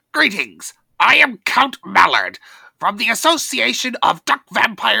Greetings, I am Count Mallard from the Association of Duck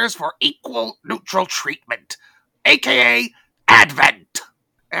Vampires for Equal Neutral Treatment, aka Advent.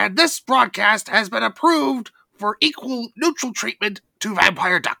 And this broadcast has been approved for equal neutral treatment to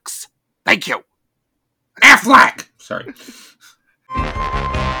vampire ducks. Thank you. Affleck! Sorry.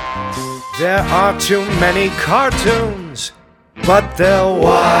 There are too many cartoons, but they'll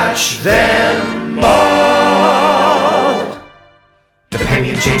watch them all. The Penny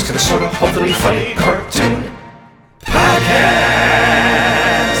and James kind of sort of hopefully funny cartoon podcast.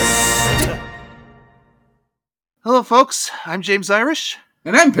 Hello, folks. I'm James Irish.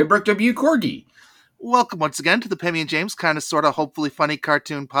 And I'm Pembroke W. Korgi. Welcome once again to the Penny and James kind of sort of hopefully funny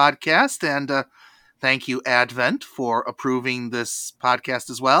cartoon podcast. And thank you, Advent, for approving this podcast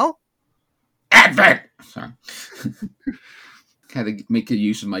as well. Advent! Sorry. Had to make a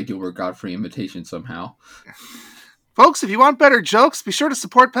use of my Gilbert Godfrey imitation somehow. Folks, if you want better jokes, be sure to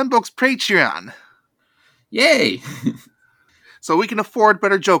support Pembroke's Patreon. Yay! So we can afford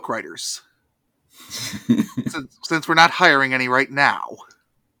better joke writers. since we're not hiring any right now.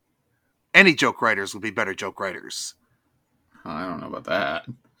 Any joke writers would be better joke writers. I don't know about that.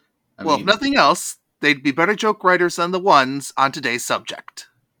 If nothing else, they'd be better joke writers than the ones on today's subject.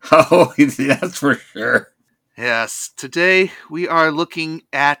 Oh, that's for sure. Yes, today we are looking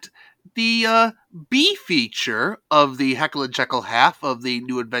at the B feature of the Heckle and Jeckle half of the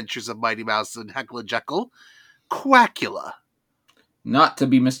New Adventures of Mighty Mouse and Heckle and Jeckle, Quacula. Not to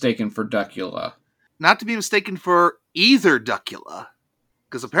be mistaken for Duckula. Not to be mistaken for either Duckula,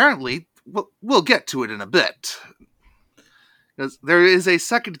 because apparently, we'll get to it in a bit. Because there is a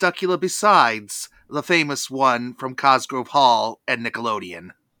second Duckula besides the famous one from Cosgrove Hall and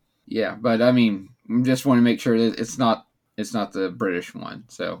Nickelodeon. Yeah, but I mean, just want to make sure that it's not the British one.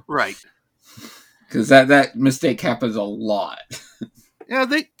 So right, because that mistake happens a lot. Yeah,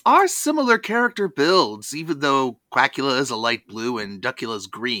 they are similar character builds, even though Quacula is a light blue and Duckula's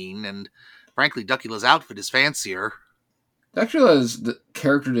green, and frankly, Duckula's outfit is fancier. Duckula's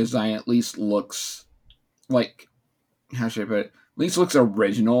character design at least looks like, how should I put it? At least looks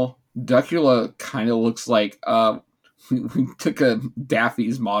original. Duckula kind of looks like we took a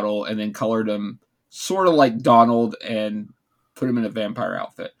Daffy's model and then colored him sort of like Donald and put him in a vampire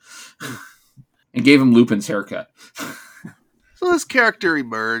outfit and gave him Lupin's haircut. So this character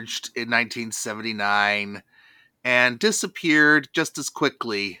emerged in 1979 and disappeared just as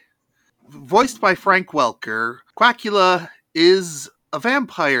quickly. Voiced by Frank Welker, Quacula is a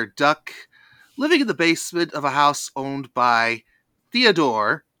vampire duck living in the basement of a house owned by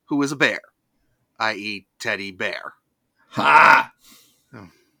Theodore, who is a bear, i.e. Teddy Bear. Ha! Oh.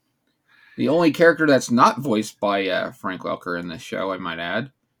 The only character that's not voiced by Frank Welker in this show, I might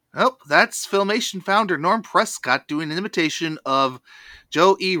add. Oh, that's Filmation founder Norm Prescott doing an imitation of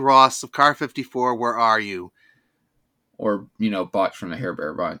Joe E. Ross of Car 54, Where Are You? Or, Botch from the Hair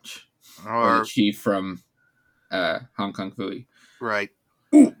Bear Bunch. Or the Chief from Hong Kong Phooey. Right.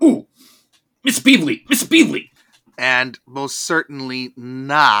 Ooh! Miss Beevely! And most certainly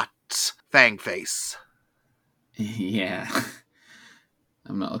not Fangface. Yeah.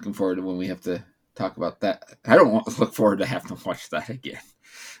 I'm not looking forward to when we have to talk about that. I don't look forward to having to watch that again.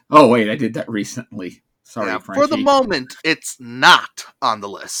 Oh, wait, I did that recently. Sorry, Frankie. For the moment, it's not on the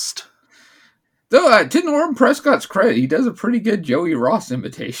list. Though, to Norm Prescott's credit, he does a pretty good Joey Ross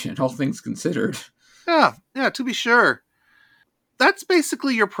imitation, all things considered. Yeah, to be sure. That's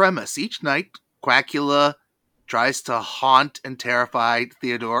basically your premise. Each night, Quacula tries to haunt and terrify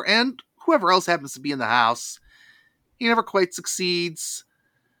Theodore and whoever else happens to be in the house. He never quite succeeds.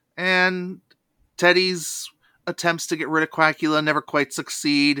 And Teddy's attempts to get rid of Quacula never quite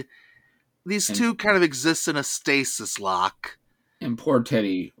succeed. These two kind of exist in a stasis lock. And poor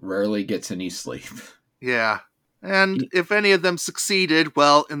Teddy rarely gets any sleep. Yeah. And if any of them succeeded,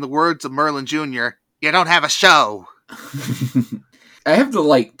 well, in the words of Merlin Jr., you don't have a show. I have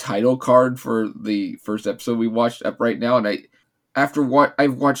the title card for the first episode we watched up right now, and I've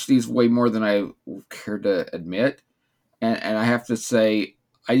watched these way more than I care to admit, and I have to say,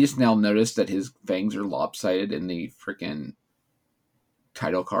 I just now noticed that his fangs are lopsided in the freaking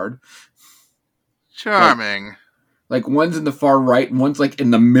title card. Charming. Like one's in the far right, and one's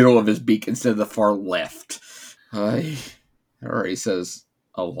in the middle of his beak instead of the far left. That already says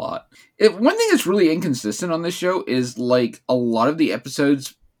a lot. One thing that's really inconsistent on this show is a lot of the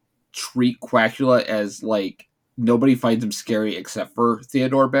episodes treat Quacula as nobody finds him scary except for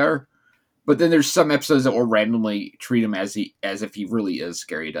Theodore Bear. But then there's some episodes that will randomly treat him as if he really is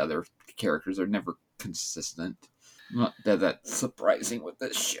scary to other characters. They're never consistent. Not that that's surprising with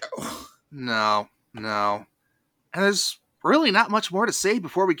this show. No. And there's really not much more to say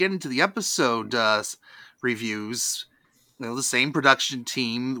before we get into the episode reviews. The same production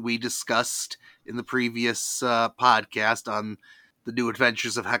team we discussed in the previous podcast on the New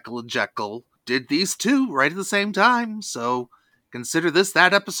Adventures of Heckle and Jeckle did these two right at the same time, so consider this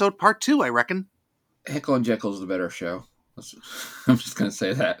that episode part 2, I reckon. Heckle and Jeckle is the better show. I'm just going to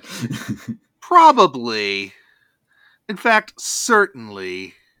say that. Probably. In fact,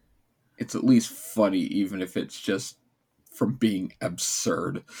 certainly. It's at least funny, even if it's just from being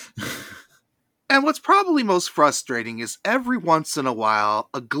absurd. And what's probably most frustrating is every once in a while,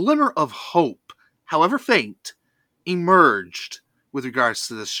 a glimmer of hope, however faint, emerged with regards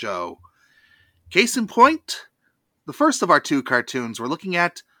to this show. Case in point, the first of our 2 cartoons we're looking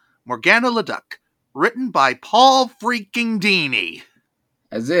at, Morgana Le Duc, written by Paul freaking Dini.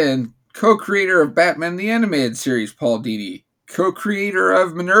 As in, co-creator of Batman the Animated Series, Paul Dini. Co-creator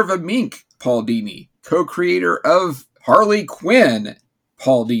of Minerva Mink, Paul Dini. Co-creator of Harley Quinn,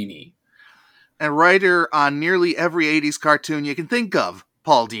 Paul Dini. And writer on nearly every 80s cartoon you can think of,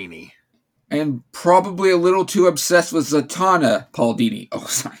 Paul Dini. And probably a little too obsessed with Zatanna, Paul Dini. Oh,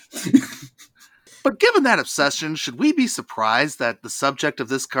 sorry. But given that obsession, should we be surprised that the subject of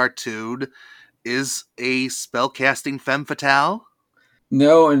this cartoon is a spellcasting femme fatale?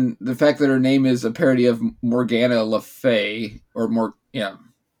 No, and the fact that her name is a parody of Morgana Le Fay, or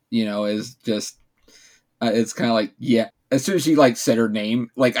is just, it's kind of like, yeah. As soon as she, said her name,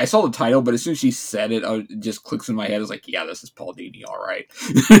 I saw the title, but as soon as she said it, it just clicks in my head. I was like, yeah, this is Paul Dini, all right.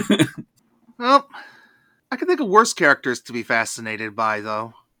 Well, I can think of worse characters to be fascinated by,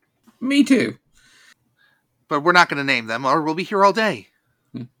 though. Me too. But we're not going to name them, or we'll be here all day.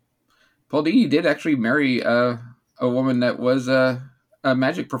 Paul Dini did actually marry a woman that was a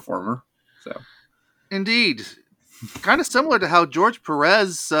magic performer. So, indeed. Kind of similar to how George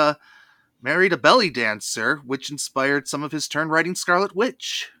Perez married a belly dancer, which inspired some of his turn writing Scarlet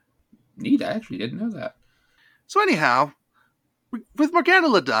Witch. Neat, I actually didn't know that. So anyhow, with Morgana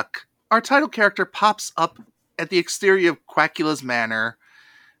Le Duc, our title character pops up at the exterior of Quacula's manor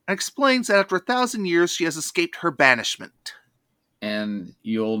and explains that after 1,000 years she has escaped her banishment. And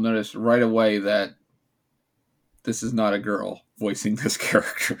you'll notice right away that this is not a girl voicing this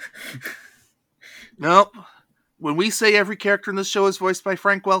character. Nope. When we say every character in this show is voiced by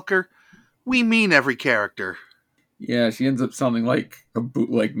Frank Welker, we mean every character. Yeah, she ends up sounding like a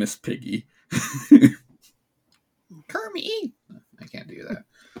bootleg Miss Piggy. Kermit! I can't do that.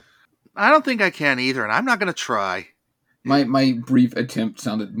 I don't think I can either, and I'm not going to try. My brief attempt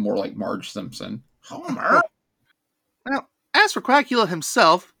sounded more like Marge Simpson. Homer! Now, as for Quacula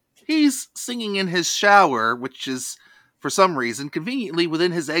himself, he's singing in his shower, which is, for some reason, conveniently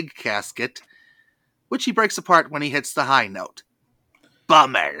within his egg casket, which he breaks apart when he hits the high note.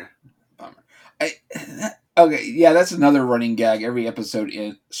 Bummer. Okay, yeah, that's another running gag. Every episode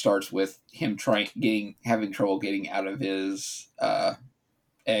it starts with him having trouble getting out of his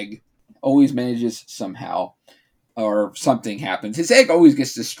egg. Always manages somehow, or something happens. His egg always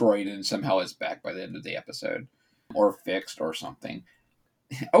gets destroyed, and somehow it's back by the end of the episode, or fixed, or something.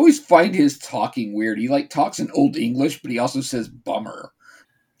 I always find his talking weird. He talks in Old English, but he also says bummer.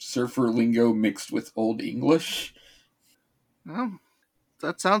 Surfer lingo mixed with Old English. Well,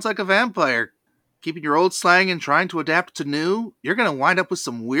 that sounds like a vampire. Keeping your old slang and trying to adapt to new, you're going to wind up with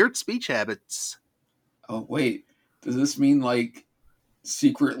some weird speech habits. Oh, wait. Does this mean,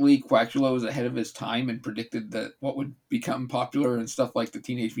 secretly Quacula was ahead of his time and predicted that what would become popular and stuff like the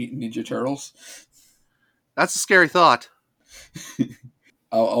Teenage Mutant Ninja Turtles? That's a scary thought.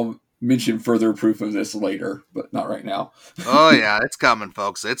 I'll mention further proof of this later, but not right now. Oh yeah, it's coming,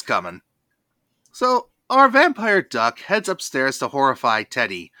 folks. It's coming. So, our vampire duck heads upstairs to horrify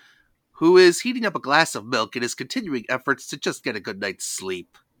Teddy, who is heating up a glass of milk in his continuing efforts to just get a good night's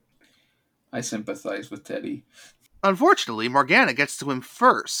sleep. I sympathize with Teddy. Unfortunately, Morgana gets to him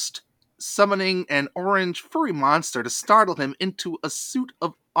first, summoning an orange furry monster to startle him into a suit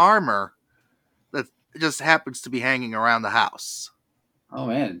of armor that just happens to be hanging around the house. Oh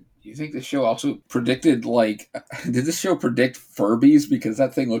man, do you think the show also predicted, did this show predict Furbies? Because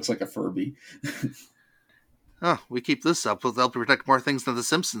that thing looks like a Furby. We keep this up, they'll predict more things than The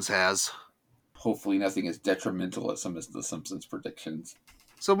Simpsons has. Hopefully nothing as detrimental as some of The Simpsons predictions.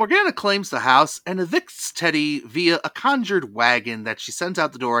 So Morgana claims the house and evicts Teddy via a conjured wagon that she sends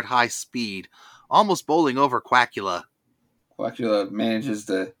out the door at high speed, almost bowling over Quacula. Quacula manages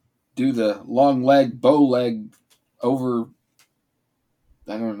to do the long leg, bow leg over...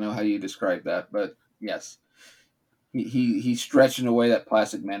 I don't know how you describe that, but yes. He stretched in a way that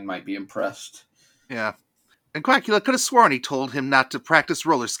Plastic Man might be impressed. Yeah. And Quacula could have sworn he told him not to practice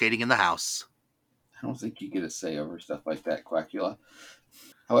roller skating in the house. I don't think you get a say over stuff like that, Quacula.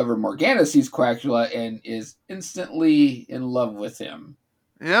 However, Morgana sees Quacula and is instantly in love with him.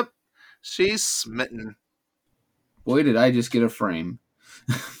 Yep, she's smitten. Boy, did I just get a frame.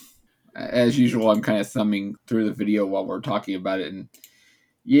 As usual, I'm kind of thumbing through the video while we're talking about it. And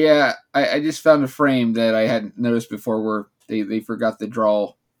yeah, I just found a frame that I hadn't noticed before where they forgot to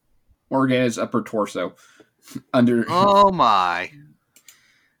draw Morgana's upper torso. Under. Oh my.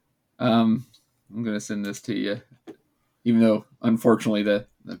 I'm going to send this to you. Even though, unfortunately, the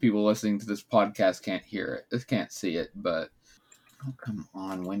people listening to this podcast can't hear it. Can't see it, but... Oh, come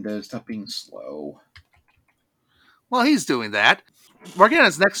on, Windows. Stop being slow. While he's doing that,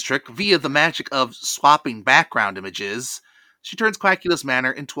 Morgana's next trick, via the magic of swapping background images, she turns Quacula's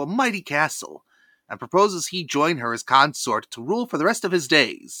manor into a mighty castle, and proposes he join her as consort to rule for the rest of his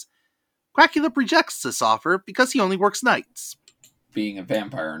days. Quacula rejects this offer because he only works nights. Being a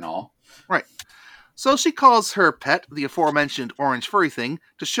vampire and all. Right. So she calls her pet, the aforementioned orange furry thing,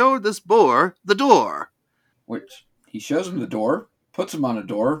 to show this boar the door. Which, he shows him the door, puts him on a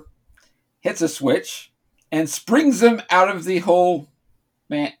door, hits a switch, and springs him out of the whole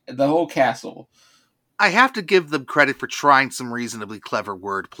castle. I have to give them credit for trying some reasonably clever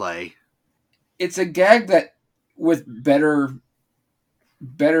wordplay. It's a gag that, with better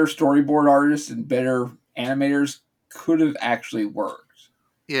storyboard artists and better animators, could have actually worked.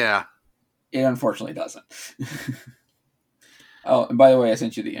 Yeah. It unfortunately doesn't. Oh, and by the way, I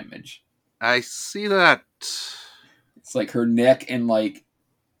sent you the image. I see that. It's like her neck and like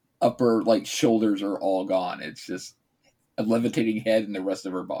upper like shoulders are all gone. It's just a levitating head and the rest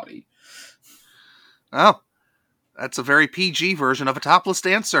of her body. Oh, that's a very PG version of a topless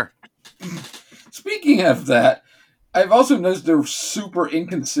dancer. Speaking of that, I've also noticed they're super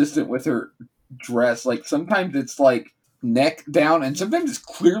inconsistent with her dress. Like sometimes it's like neck down and sometimes it's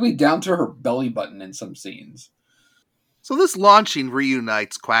clearly down to her belly button in some scenes. So this launching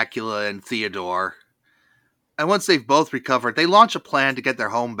reunites Quacula and Theodore. And once they've both recovered, they launch a plan to get their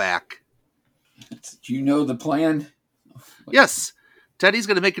home back. Do you know the plan? Yes, Teddy's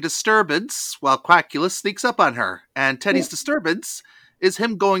going to make a disturbance while Quacula sneaks up on her. And Teddy's disturbance is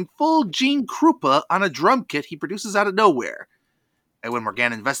him going full Gene Krupa on a drum kit he produces out of nowhere. And when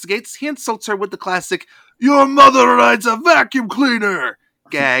Morgana investigates, he insults her with the classic, "Your mother rides a vacuum cleaner!"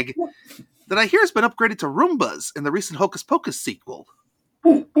 gag that I hear has been upgraded to Roombas in the recent Hocus Pocus sequel.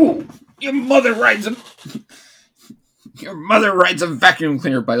 Ooh, your mother rides a vacuum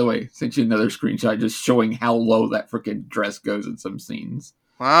cleaner. By the way, sent you another screenshot just showing how low that freaking dress goes in some scenes.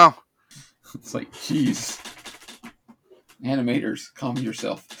 Wow. It's like, jeez. Animators, calm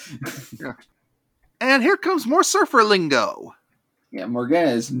yourself. Yeah. And here comes more surfer lingo. Yeah,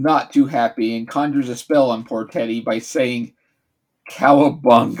 Morgana is not too happy and conjures a spell on poor Teddy by saying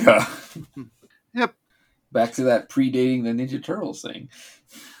Cowabunga. Yep. Back to that predating the Ninja Turtles thing.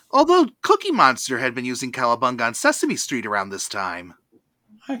 Although Cookie Monster had been using Cowabunga on Sesame Street around this time.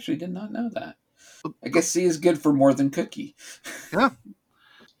 I actually did not know that. I guess C is good for more than Cookie. Yeah.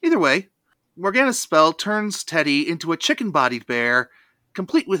 Either way, Morgana's spell turns Teddy into a chicken-bodied bear,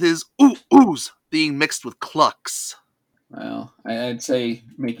 complete with his ooh-oohs being mixed with clucks. Well, I'd say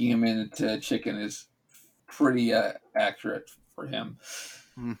making him into a chicken is pretty accurate for him.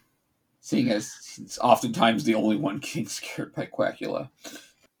 Seeing as he's oftentimes the only one getting scared by Quacula.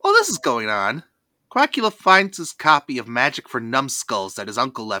 While this is going on, Quacula finds his copy of Magic for Numbskulls that his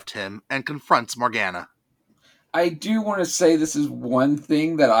uncle left him and confronts Morgana. I do want to say this is one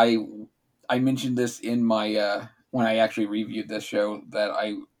thing that I mentioned this in my when I actually reviewed this show that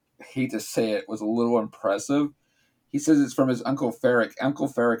I hate to say it was a little impressive. He says it's from his Uncle Ferric. Uncle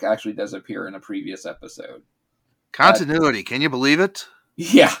Ferric actually does appear in a previous episode. Continuity, can you believe it?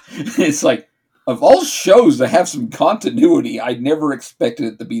 Yeah, it's like, of all shows that have some continuity, I never expected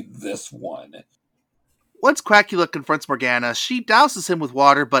it to be this one. Once Quacula confronts Morgana, she douses him with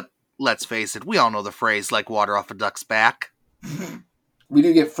water, but let's face it, we all know the phrase, like water off a duck's back. We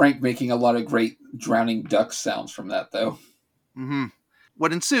do get Frank making a lot of great drowning duck sounds from that, though. Mm-hmm.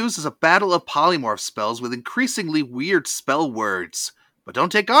 What ensues is a battle of polymorph spells with increasingly weird spell words. But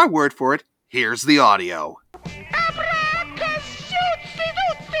don't take our word for it, here's the audio.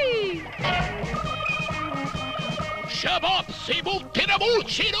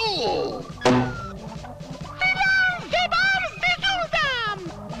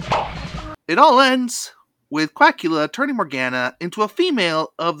 It all ends with Quacula turning Morgana into a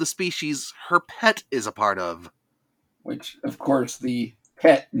female of the species her pet is a part of. Which, of course, the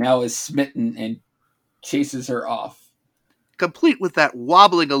pet now is smitten and chases her off. Complete with that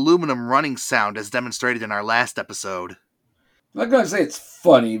wobbling aluminum running sound as demonstrated in our last episode. I'm not going to say it's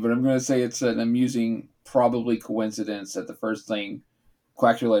funny, but I'm going to say it's an amusing, probably coincidence that the first thing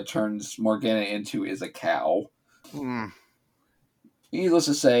Quacula turns Morgana into is a cow. Needless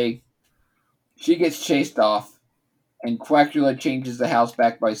to say, she gets chased off, and Quacula changes the house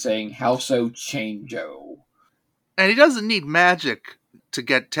back by saying, "How so, chango?" And he doesn't need magic to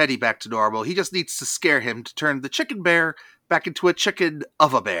get Teddy back to normal. He just needs to scare him to turn the chicken bear back into a chicken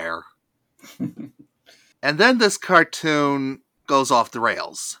of a bear. And then this cartoon goes off the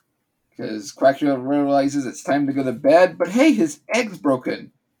rails. Because Quacula realizes it's time to go to bed, but hey, his egg's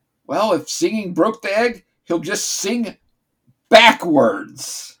broken. Well, if singing broke the egg, he'll just sing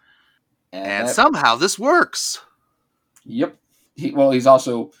backwards. And somehow this works. Yep. He's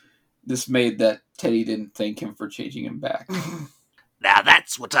also dismayed that Teddy didn't thank him for changing him back. Now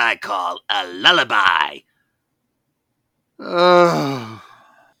that's what I call a lullaby.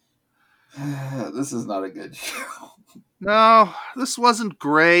 This is not a good show. No, this wasn't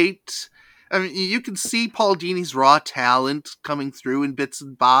great. I mean, you can see Paul Dini's raw talent coming through in bits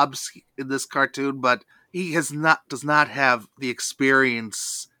and bobs in this cartoon, but he does not have the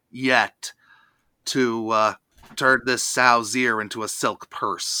experience yet to turn this sow's ear into a silk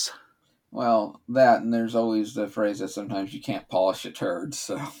purse. Well, that, and there's always the phrase that sometimes you can't polish a turd,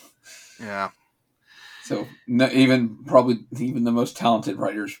 so... Yeah. So, even the most talented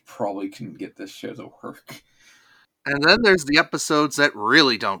writers probably couldn't get this show to work. And then there's the episodes that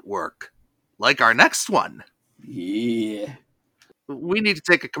really don't work. Like our next one. Yeah. We need to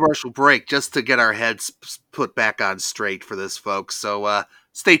take a commercial break just to get our heads put back on straight for this, folks, so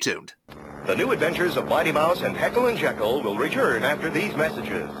stay tuned. The New Adventures of Mighty Mouse and Heckle and Jeckle will return after these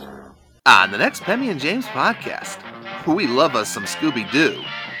messages. On the next Pemmy and James podcast, we love us some Scooby-Doo.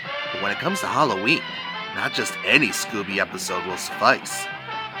 But when it comes to Halloween, not just any Scooby episode will suffice.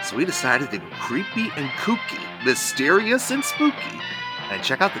 So we decided to go creepy and kooky, mysterious and spooky, and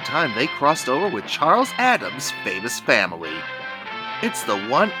check out the time they crossed over with Charles Addams' famous family. It's the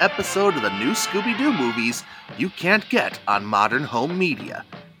one episode of the new Scooby-Doo movies you can't get on modern home media,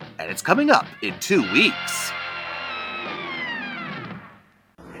 and it's coming up in 2 weeks.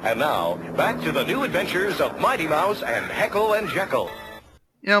 And now, back to the New Adventures of Mighty Mouse and Heckle and Jeckle.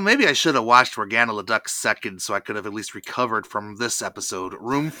 You know, maybe I should have watched Morgana Le Duc second so I could have at least recovered from this episode,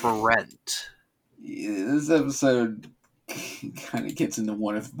 Room for Rent. Yeah, this episode kind of gets into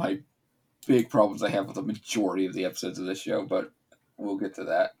one of my big problems I have with the majority of the episodes of this show, but we'll get to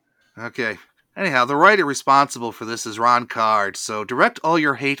that. Okay. Anyhow, the writer responsible for this is Ron Card, so direct all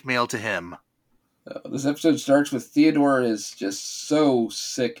your hate mail to him. This episode starts with Theodore is just so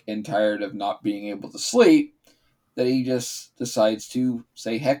sick and tired of not being able to sleep that he just decides to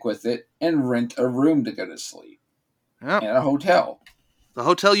say heck with it and rent a room to go to sleep. Yep. At a hotel. The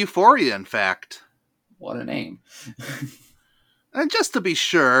Hotel Euphoria, in fact. What a name. And just to be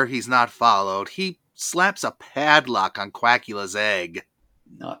sure he's not followed, he slaps a padlock on Quacula's egg.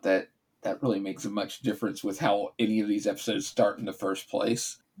 Not that really makes much difference with how any of these episodes start in the first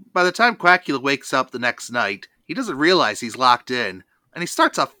place. By the time Quacula wakes up the next night, he doesn't realize he's locked in, and he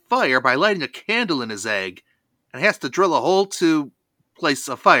starts a fire by lighting a candle in his egg, and he has to drill a hole to place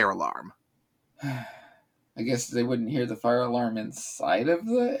a fire alarm. I guess they wouldn't hear the fire alarm inside of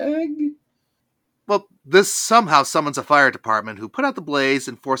the egg? Well, this somehow summons a fire department who put out the blaze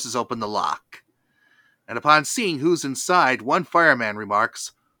and forces open the lock. And upon seeing who's inside, one fireman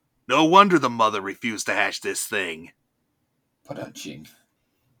remarks, "No wonder the mother refused to hatch this thing." Padaching.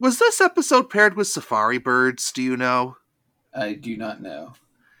 Was this episode paired with Safari Birds, do you know? I do not know.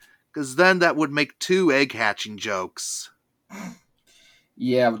 Because then that would make 2 egg hatching jokes.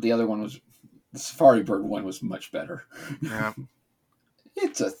 Yeah, but the other one the Safari Bird one was much better. Yeah.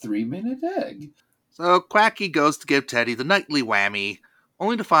 It's a 3-minute egg. So Quacky goes to give Teddy the nightly whammy,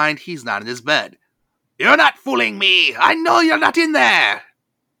 only to find he's not in his bed. "You're not fooling me! I know you're not in there!"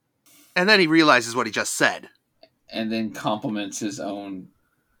 And then he realizes what he just said. And then compliments his own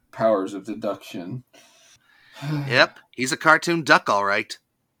powers of deduction. Yep, he's a cartoon duck, all right.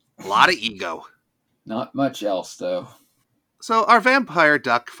 A lot of ego. Not much else, though. So our vampire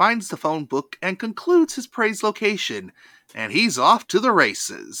duck finds the phone book and concludes his prey's location, and he's off to the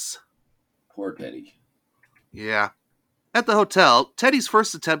races. Poor Teddy. Yeah. At the hotel, Teddy's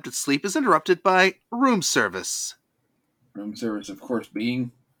first attempt at sleep is interrupted by room service. Room service, of course,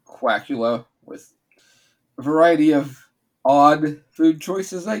 being Quacula with a variety of odd food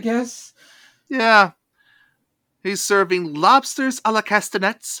choices, I guess. Yeah. He's serving lobsters a la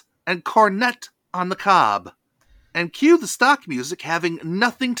castanets and cornet on the cob. And cue the stock music having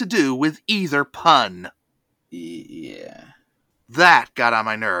nothing to do with either pun. Yeah. That got on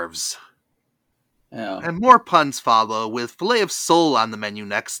my nerves. Yeah. And more puns follow, with filet of sole on the menu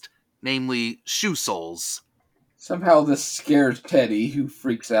next, namely shoe soles. Somehow this scares Teddy, who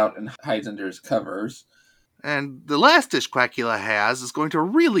freaks out and hides under his covers. And the last dish Quacula has is going to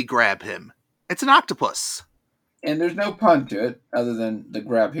really grab him. It's an octopus. And there's no pun to it, other than the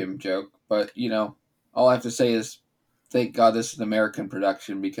grab him joke. But, all I have to say is, thank God this is an American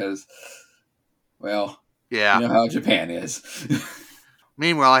production, because, well, Yeah. you know how Japan is.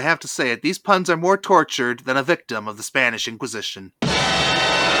 Meanwhile, I have to say it, these puns are more tortured than a victim of the Spanish Inquisition.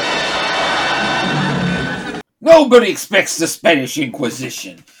 Nobody expects the Spanish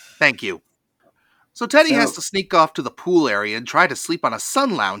Inquisition. Thank you. So Teddy has to sneak off to the pool area and try to sleep on a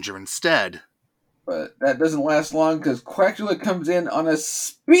sun lounger instead. But that doesn't last long, because Quacula comes in on a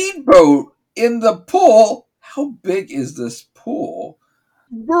speedboat in the pool. How big is this pool?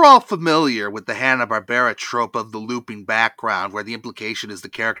 We're all familiar with the Hanna-Barbera trope of the looping background, where the implication is the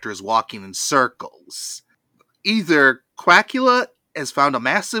character is walking in circles. Either Quacula has found a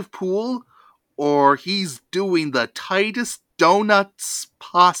massive pool, or he's doing the tightest donuts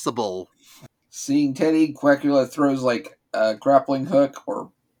possible. Seeing Teddy, Quacula throws like a grappling hook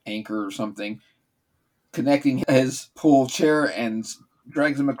or anchor or something, connecting his pool chair, and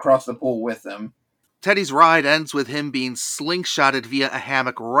drags him across the pool with him. Teddy's ride ends with him being slingshotted via a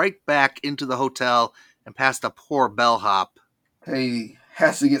hammock right back into the hotel and past a poor bellhop. Teddy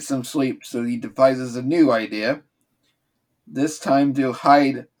has to get some sleep, so he devises a new idea. This time to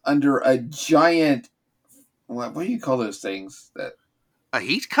hide under a giant... What do you call those things? A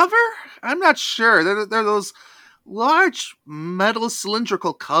heat cover? I'm not sure. They're those large metal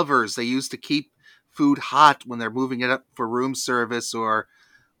cylindrical covers they use to keep food hot when they're moving it up for room service or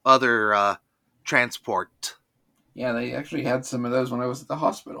other transport. Yeah, they actually had some of those when I was at the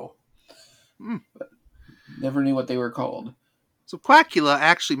hospital. But never knew what they were called. So Quacula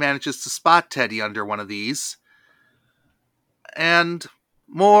actually manages to spot Teddy under one of these. And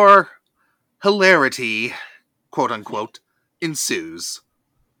more hilarity, quote-unquote, ensues.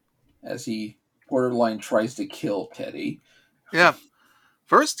 As he borderline tries to kill Teddy. Yeah.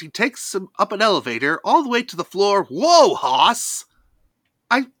 First, he takes him up an elevator all the way to the floor. Whoa, Hoss!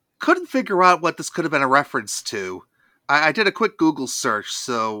 I couldn't figure out what this could have been a reference to. I did a quick Google search,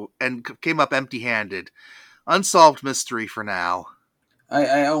 and came up empty-handed. Unsolved mystery for now.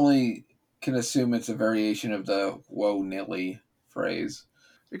 I only can assume it's a variation of the "Whoa, Nilly" phrase.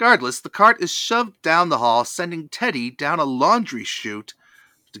 Regardless, the cart is shoved down the hall, sending Teddy down a laundry chute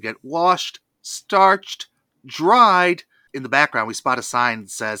to get washed, starched, dried. In the background, we spot a sign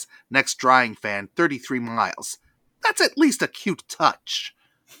that says, "Next drying fan, 33 miles. That's at least a cute touch.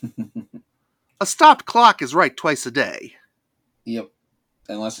 A stopped clock is right twice a day. Yep.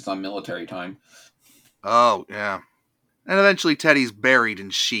 Unless it's on military time. Oh, yeah. And eventually Teddy's buried in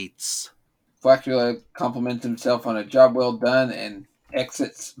sheets. Quacula compliments himself on a job well done and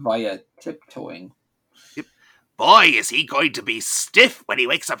exits via tiptoeing. Yep. Boy, is he going to be stiff when he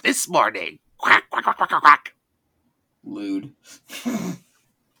wakes up this morning. Quack, quack, quack, quack, quack, quack. Lewd.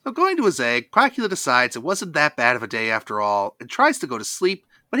 So going to his egg, Quacula decides it wasn't that bad of a day after all, and tries to go to sleep,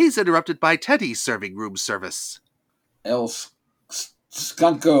 but he's interrupted by Teddy serving room service. El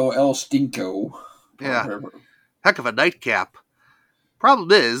Skunko, El Stinko. Yeah, heck of a nightcap.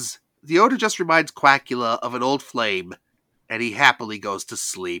 Problem is, the odor just reminds Quacula of an old flame, and he happily goes to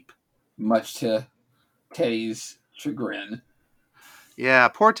sleep. Much to Teddy's chagrin. Yeah,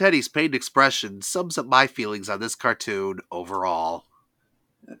 poor Teddy's pained expression sums up my feelings on this cartoon overall.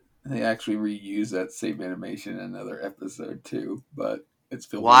 They actually reuse that same animation in another episode too, but it's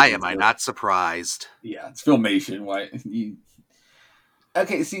Filmation. Why am I not surprised? Yeah, it's Filmation. Why?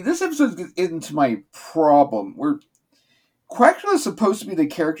 Okay, see, this episode gets into my problem, where Quacula is supposed to be the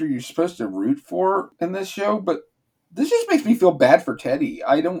character you're supposed to root for in this show, but this just makes me feel bad for Teddy.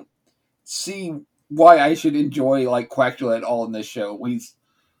 I don't see why I should enjoy Quacula at all in this show.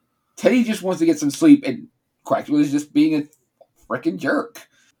 Teddy just wants to get some sleep, and Quacula is just being a freaking jerk.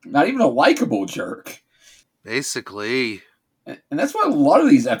 Not even a likable jerk. Basically. And that's what a lot of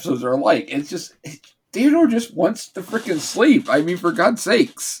these episodes are like. It's just, Theodore just wants to freaking sleep. I mean, for God's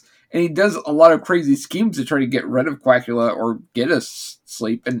sakes. And he does a lot of crazy schemes to try to get rid of Quacula or get us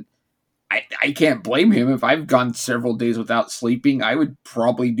sleep. And I can't blame him. If I've gone several days without sleeping, I would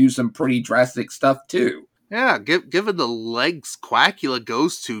probably do some pretty drastic stuff too. Yeah, given the lengths Quacula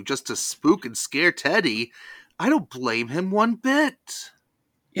goes to just to spook and scare Teddy, I don't blame him one bit.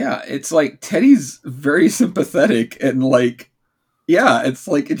 Yeah, it's like Teddy's very sympathetic and it's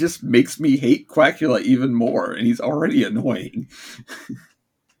like it just makes me hate Quacula even more, and he's already annoying.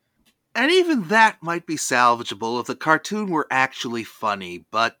 And even that might be salvageable if the cartoon were actually funny,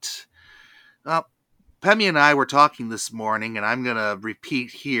 but Pemmy and I were talking this morning, and I'm going to repeat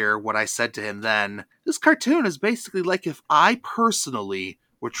here what I said to him then. This cartoon is basically like if I personally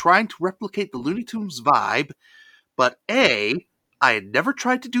were trying to replicate the Looney Tunes vibe, but A, I had never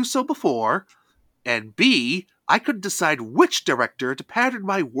tried to do so before, and B, I could decide which director to pattern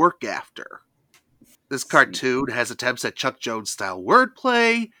my work after. This cartoon has attempts at Chuck Jones-style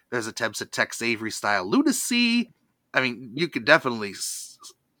wordplay, there's attempts at Tex Avery-style lunacy. I mean, you could definitely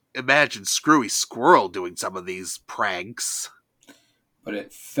imagine Screwy Squirrel doing some of these pranks. But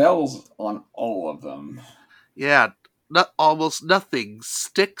it fails on all of them. Yeah, almost nothing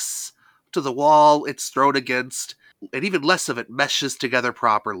sticks to the wall it's thrown against, and even less of it meshes together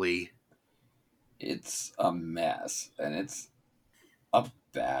properly. It's a mess, and it's a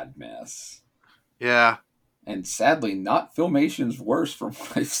bad mess. Yeah. And sadly, not Filmation's worst from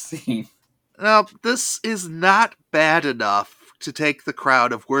what I've seen. Now, this is not bad enough to take the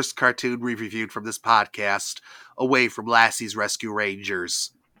crown of worst cartoon we've reviewed from this podcast away from Lassie's Rescue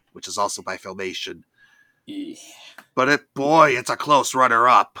Rangers, which is also by Filmation. Yeah. But it's a close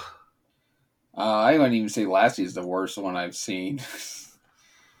runner-up. I wouldn't even say Lassie's the worst one I've seen.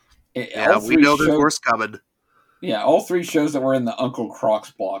 Yeah, we know there's worse coming. Yeah, all three shows that were in the Uncle Croc's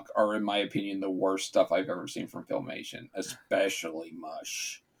block are, in my opinion, the worst stuff I've ever seen from Filmation, especially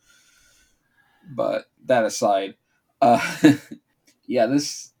Mush. But that aside, yeah,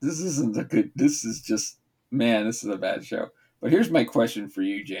 this isn't a good. This is just, man, this is a bad show. But here's my question for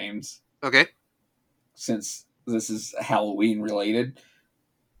you, James. Okay. Since this is Halloween related,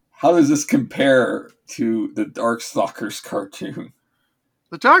 how does this compare to the Darkstalkers cartoon?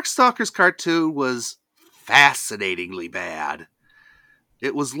 The Darkstalkers cartoon was fascinatingly bad.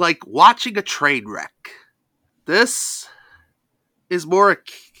 It was like watching a train wreck. This is more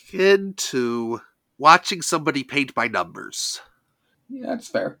akin to watching somebody paint by numbers. Yeah, that's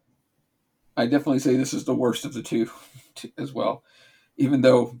fair. I definitely say this is the worst of the two as well. Even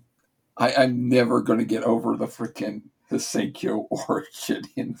though I'm never going to get over the freaking Hisenkyo origin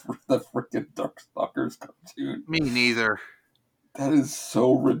in the freaking Darkstalkers cartoon. Me neither. That is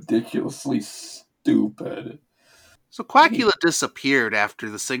so ridiculously stupid. So Quacula disappeared after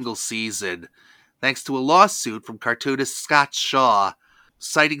the single season, thanks to a lawsuit from cartoonist Scott Shaw,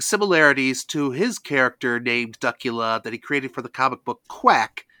 citing similarities to his character named Duckula that he created for the comic book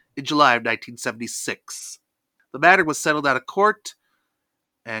Quack in July of 1976. The matter was settled out of court,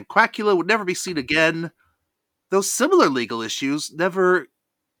 and Quacula would never be seen again, though similar legal issues never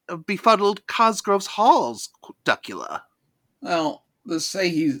befuddled Cosgrove's Hall's Duckula. Well, to say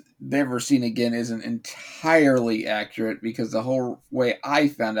he's never seen again isn't entirely accurate, because the whole way I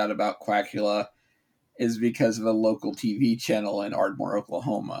found out about Quacula is because of a local TV channel in Ardmore,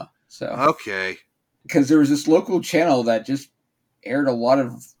 Oklahoma. So okay, because there was this local channel that just aired a lot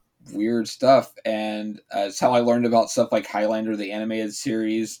of weird stuff, and it's how I learned about stuff like Highlander, the animated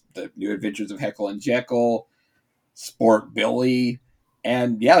series, the New Adventures of Heckle and Jeckle, Sport Billy,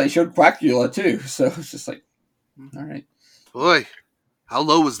 and yeah, they showed Quacula too. So it's just like, all right. Boy, how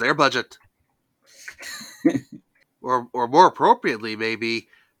low was their budget? or more appropriately, maybe,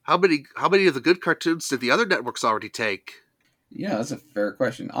 how many of the good cartoons did the other networks already take? Yeah, that's a fair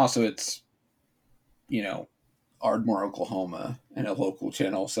question. Also, it's, Ardmore, Oklahoma, and a local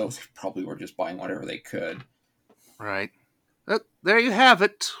channel, so they probably were just buying whatever they could. Right. There you have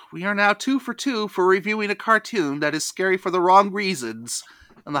it. We are now 2 for 2 for reviewing a cartoon that is scary for the wrong reasons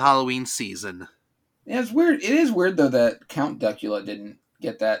in the Halloween season. Yeah, it's weird. It is weird, though, that Count Duckula didn't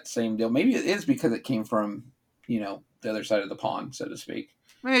get that same deal. Maybe it is because it came from, the other side of the pond, so to speak.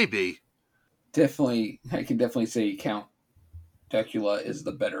 Maybe. Definitely, I can definitely say Count Duckula is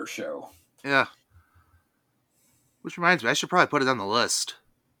the better show. Yeah. Which reminds me, I should probably put it on the list.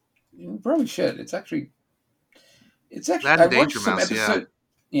 You probably should. It's actually. That I and watched Danger some Mouse, episode.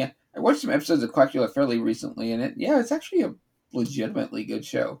 Yeah, I watched some episodes of Quacula fairly recently, and it's actually a legitimately good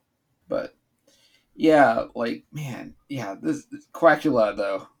show. But yeah, this Quacula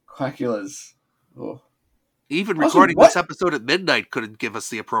though. Quacula's. Oh. Even recording this episode at midnight couldn't give us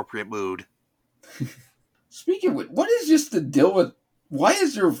the appropriate mood. Speaking of which, what is just the deal with? Why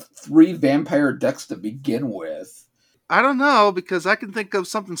is there 3 vampire ducks to begin with? I don't know, because I can think of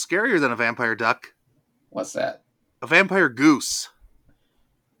something scarier than a vampire duck. What's that? A vampire goose.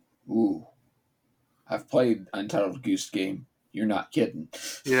 Ooh. I've played Untitled Goose Game. You're not kidding.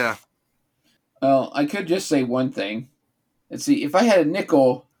 Yeah. Well, I could just say one thing. Let's see, if I had a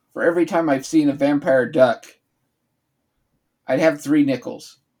nickel for every time I've seen a vampire duck, I'd have 3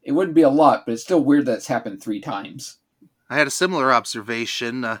 nickels. It wouldn't be a lot, but it's still weird that it's happened 3 times. I had a similar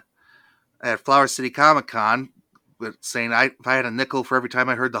observation at Flower City Comic Con, saying if I had a nickel for every time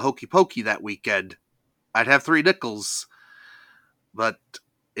I heard the Hokey Pokey that weekend. I'd have 3 nickels. But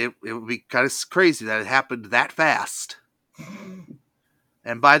it would be kind of crazy that it happened that fast.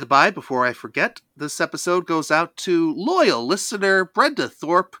 And by the by, before I forget, this episode goes out to loyal listener Brenda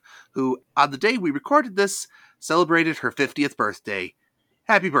Thorpe, who, on the day we recorded this, celebrated her 50th birthday.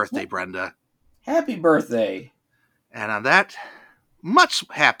 Happy birthday, Brenda. Happy birthday. And on that much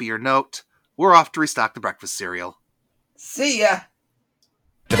happier note, we're off to restock the breakfast cereal. See ya.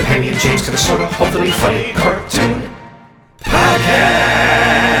 The Penny and James to the sort of hopefully funny cartoon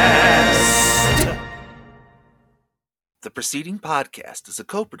podcast. The preceding podcast is a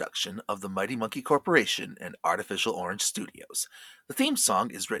co-production of the Mighty Monkey Corporation and Artificial Orange Studios. The theme song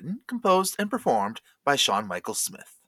is written, composed, and performed by Shawn Michael Smith.